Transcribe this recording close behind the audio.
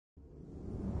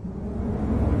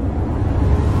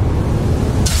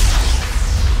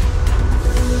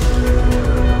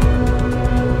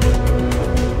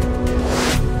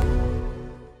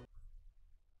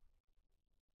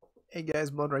Hey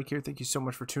guys, Bloodrike here. Thank you so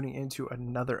much for tuning into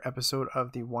another episode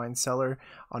of the Wine Cellar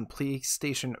on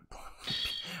PlayStation.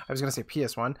 I was going to say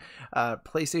PS1.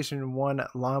 PlayStation 1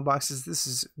 long boxes. This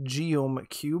is Geom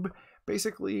Cube.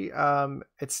 Basically,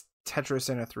 it's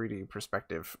Tetris in a 3D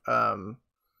perspective.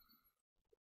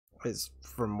 Is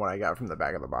from what I got from the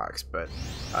back of the box. But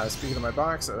speaking of my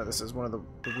box, this is one of the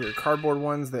weird cardboard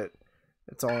ones that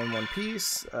it's all in one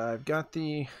piece. I've got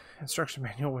the instruction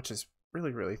manual, which is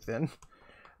really thin.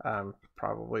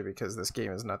 Probably because this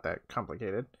game is not that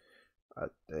complicated.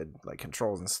 It, like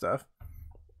controls and stuff.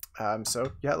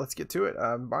 So yeah, let's get to it.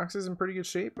 Box is in pretty good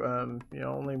shape. You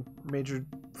know, only major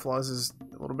flaws is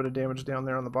a little bit of damage down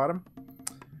there on the bottom.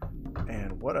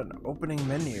 And what an opening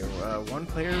menu. 1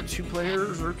 player, 2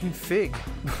 players, or config.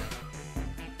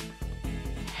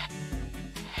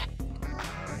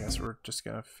 I guess we're just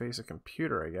gonna face a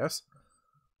computer, I guess.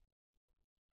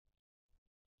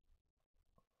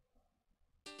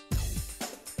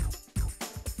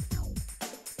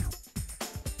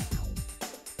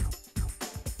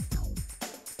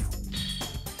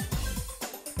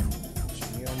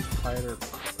 Fighter.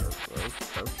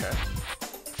 Okay.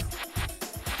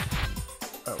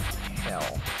 Oh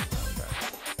hell. Okay.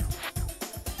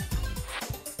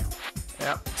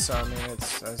 Yeah. So I mean,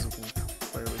 it's, as you can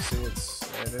clearly see,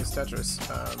 it is Tetris.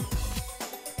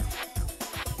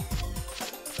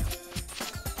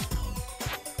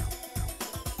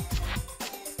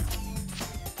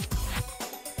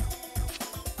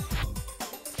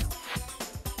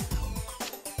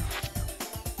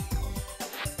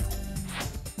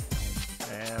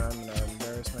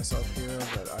 Myself here,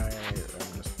 but I am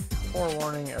just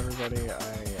forewarning everybody, I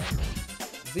am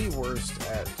the worst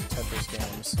at Tetris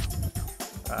games.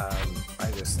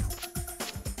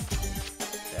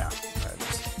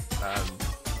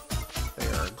 They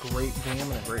are a great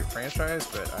game and a great franchise,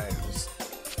 but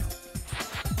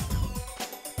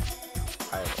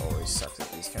I've always sucked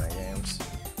at these kind of games.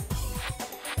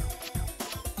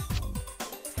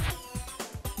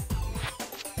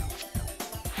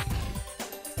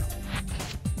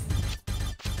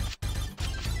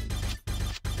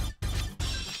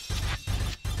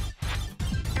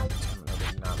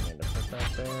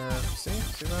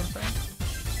 See what I'm saying?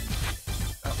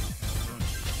 Oh.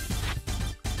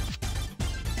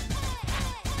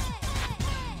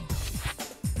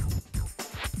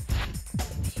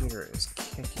 Computer is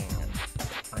kicking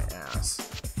my ass.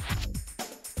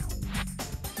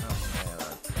 Oh man, I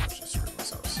pretty much just screwed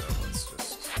myself, so let's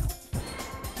just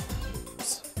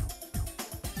lose.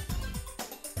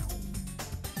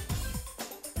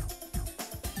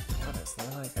 God, is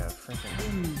that like a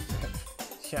freaking...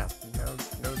 Yeah,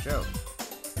 no joke.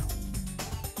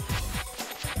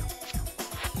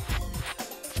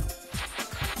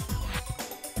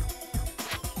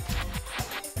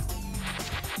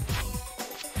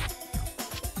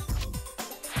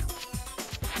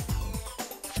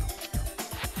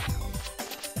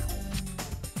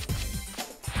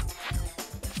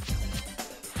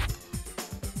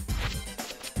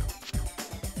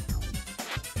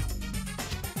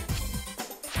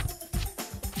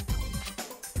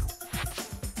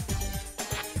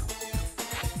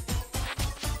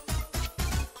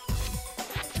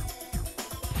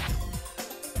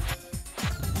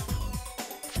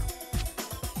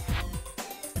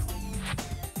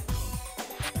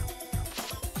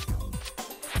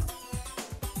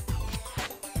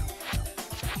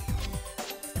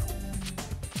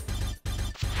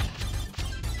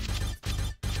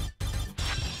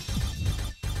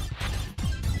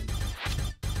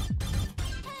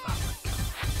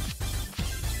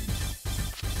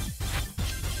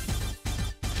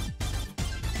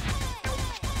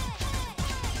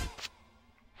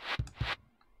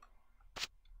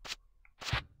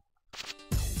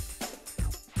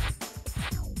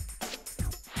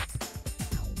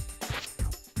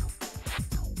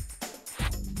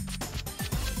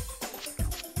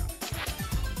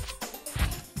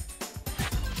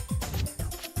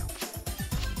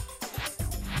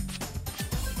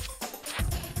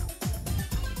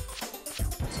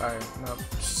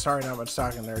 Sorry, not much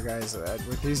talking there, guys.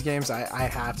 With these games, I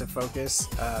have to focus,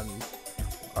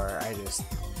 or I just,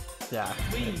 yeah.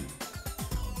 That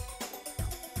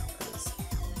is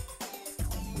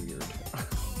weird.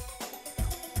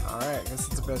 Alright, I guess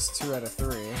it's the best 2 out of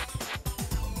 3.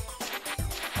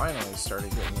 Finally started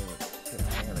getting the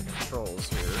hang of the controls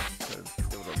here, to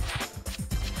be able to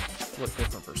flip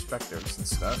different perspectives and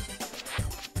stuff.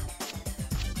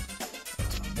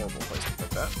 That's a horrible place to put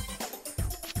that.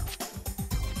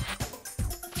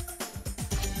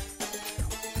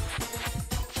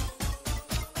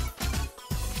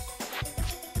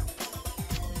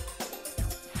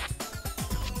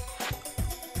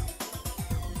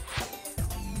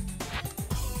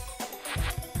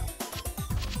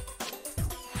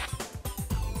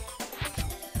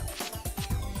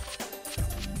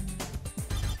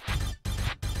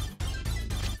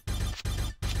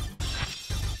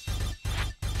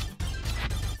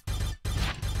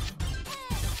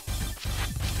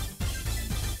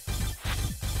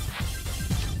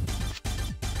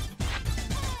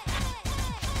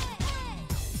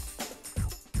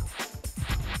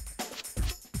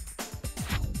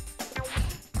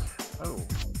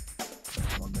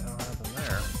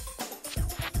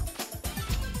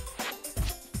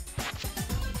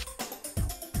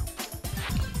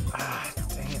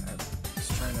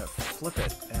 flip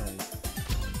it and...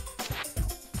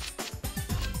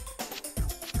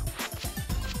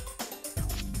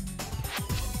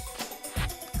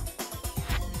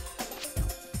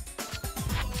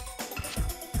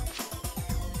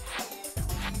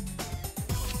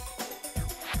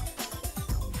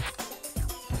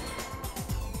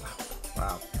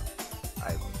 Wow.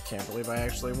 I can't believe I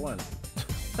actually won.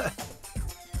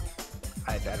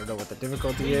 I don't know what the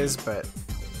difficulty is, but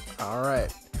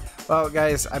alright. Well,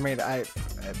 guys, I mean,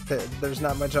 there's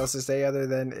not much else to say other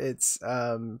than it's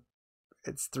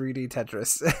 3D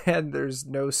Tetris, and there's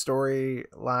no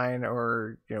storyline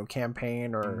or, you know,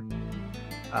 campaign or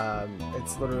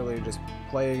it's literally just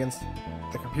play against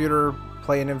the computer,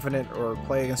 play an infinite, or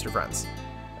play against your friends.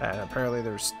 And apparently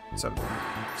there's some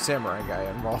samurai guy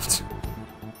involved.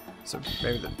 So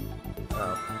maybe the...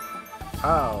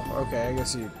 Oh, okay, I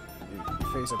guess you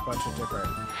face a bunch of different...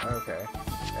 Okay.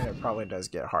 And it probably does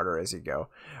get harder as you go.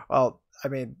 Well, I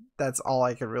mean, that's all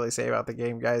I could really say about the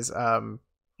game, guys.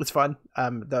 It's fun.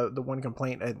 The one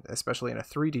complaint, especially in a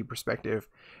 3D perspective,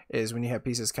 is when you have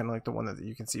pieces kind of like the one that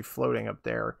you can see floating up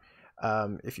there.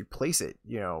 If you place it,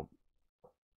 you know,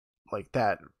 like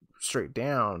that straight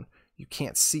down, you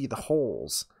can't see the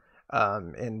holes.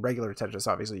 In regular Tetris,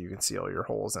 obviously, you can see all your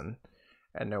holes and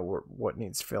know what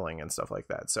needs filling and stuff like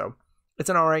that. So it's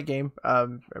an alright game.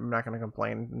 I'm not going to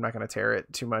complain. I'm not going to tear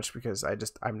it too much because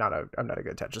I'm not a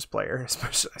good Tetris player,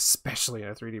 especially in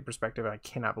a 3D perspective. I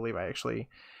cannot believe I actually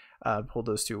pulled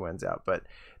those 2 wins out. But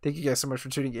thank you guys so much for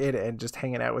tuning in and just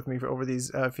hanging out with me for over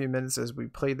these few minutes as we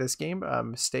play this game.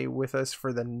 Stay with us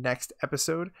for the next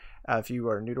episode. If you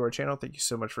are new to our channel, thank you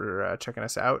so much for checking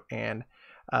us out. And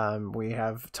we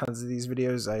have tons of these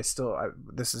videos.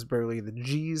 This is barely the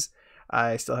G's.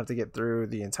 I still have to get through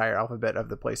the entire alphabet of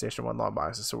the PlayStation 1 long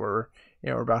boxes, so we're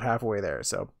about halfway there.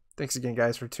 So thanks again,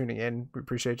 guys, for tuning in. We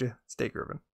appreciate you. Stay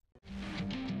grooving.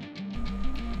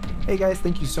 Hey guys,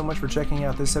 thank you so much for checking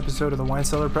out this episode of the Wine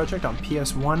Cellar Project on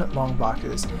PS1 long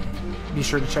boxes. Be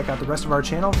sure to check out the rest of our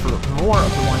channel for more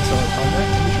of the Wine Cellar content,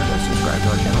 and be sure to subscribe to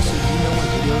our channel so you know when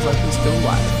videos like this go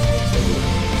live. Stay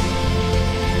grooving.